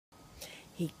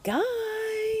Hey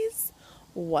guys,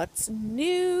 what's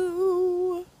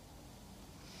new?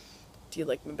 Do you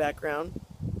like my background?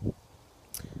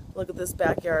 Look at this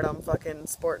backyard I'm fucking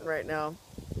sporting right now.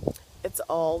 It's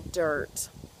all dirt.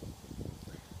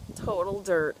 Total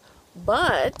dirt.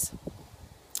 But,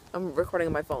 I'm recording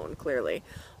on my phone, clearly.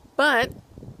 But,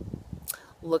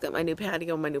 look at my new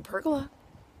patio, my new pergola.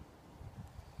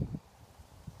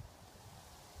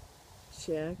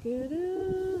 Check it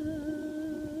out.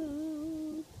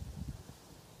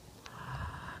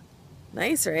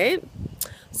 Nice, right?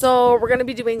 So we're going to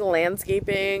be doing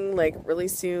landscaping like really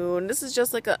soon. This is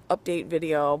just like an update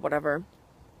video, whatever.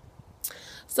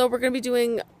 So we're going to be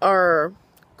doing our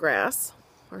grass,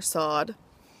 our sod.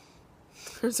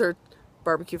 There's our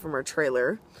barbecue from our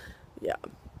trailer. Yeah.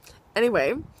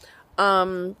 Anyway,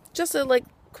 just a like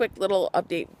quick little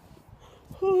update.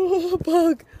 Oh,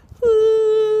 bug.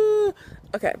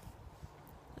 Okay.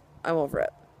 I'm over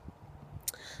it.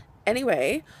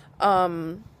 Anyway,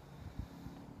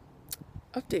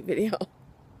 update video.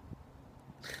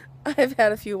 I've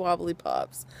had a few wobbly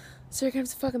pops, so you're gonna have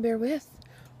to fucking bear with,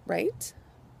 right?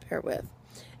 Bear with.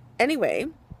 Anyway,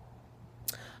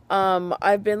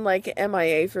 I've been like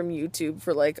MIA from YouTube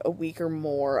for like a week or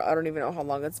more. I don't even know how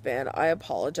long it's been. I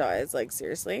apologize, like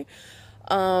seriously.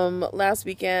 Last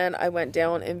weekend I went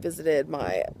down and visited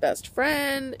my best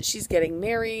friend. She's getting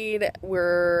married.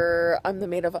 I'm the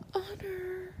maid of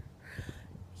honor.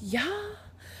 Yeah.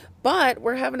 But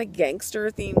we're having a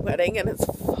gangster themed wedding and it's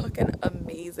fucking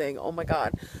amazing. Oh my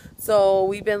god. So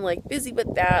we've been like busy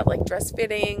with that, like dress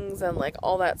fittings and like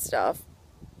all that stuff.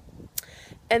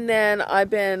 And then I've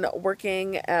been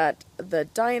working at the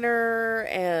diner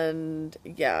and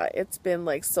yeah, it's been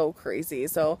like so crazy.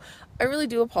 So I really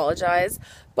do apologize,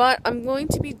 but I'm going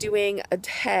to be doing a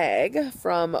tag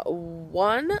from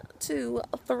 1 to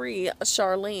 3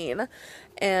 Charlene,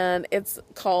 and it's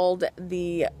called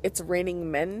the It's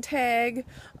Raining Men tag.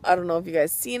 I don't know if you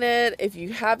guys seen it. If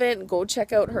you haven't, go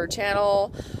check out her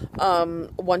channel,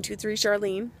 123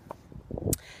 Charlene.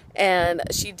 And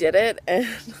she did it, and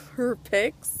her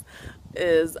pics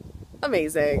is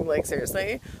amazing, like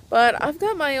seriously. But I've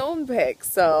got my own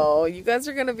pics, so you guys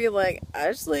are gonna be like,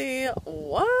 Ashley,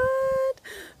 what?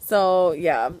 So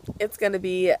yeah, it's gonna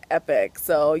be epic.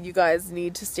 So you guys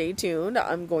need to stay tuned.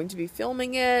 I'm going to be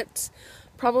filming it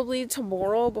probably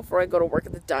tomorrow before I go to work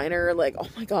at the diner. Like, oh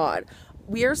my god,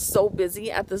 we are so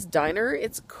busy at this diner.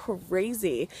 It's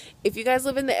crazy. If you guys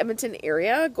live in the Edmonton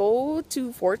area, go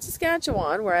to Fort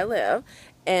Saskatchewan, where I live,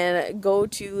 and go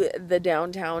to the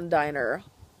downtown diner.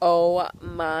 Oh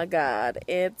my god,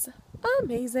 it's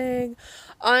amazing.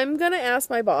 I'm gonna ask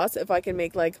my boss if I can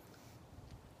make like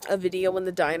a video in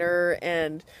the diner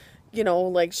and, you know,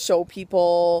 like show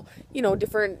people, you know,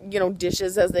 different, you know,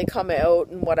 dishes as they come out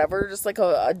and whatever, just like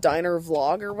a diner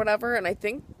vlog or whatever. And I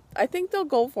think they'll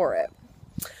go for it.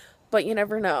 But you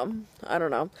never know. I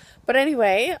don't know. But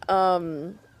anyway,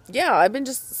 yeah, I've been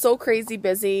just so crazy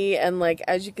busy. And like,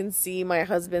 as you can see, my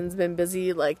husband's been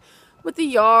busy like with the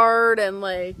yard and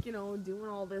like, you know, doing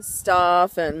all this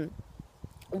stuff and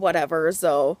whatever.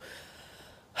 So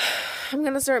I'm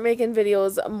going to start making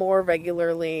videos more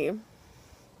regularly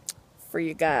for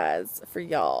you guys, for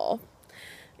y'all.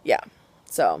 Yeah.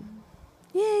 So,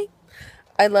 yay.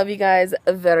 I love you guys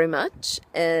very much.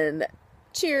 And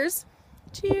cheers.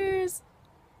 Cheers.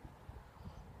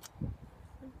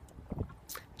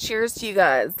 Cheers to you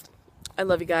guys. I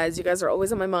love you guys. You guys are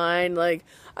always on my mind. Like,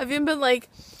 I've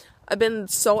been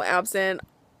so absent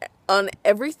on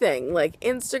everything. Like,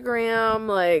 Instagram.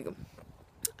 Like,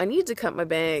 I need to cut my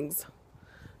bangs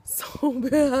so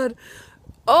bad.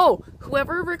 Oh,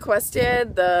 whoever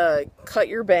requested the cut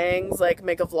your bangs, like,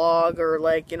 make a vlog or,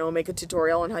 like, you know, make a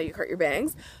tutorial on how you cut your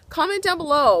bangs, comment down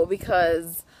below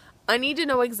because I need to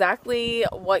know exactly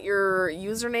what your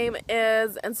username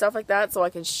is and stuff like that so I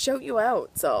can shout you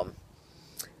out. So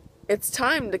it's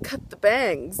time to cut the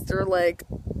bangs. They're like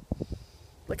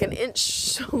an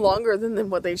inch longer than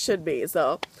what they should be.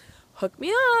 So hook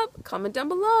me up. Comment down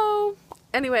below.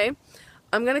 Anyway,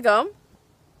 I'm going to go.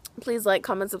 Please like,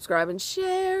 comment, subscribe, and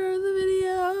share the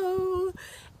video.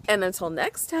 And until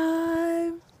next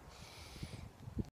time.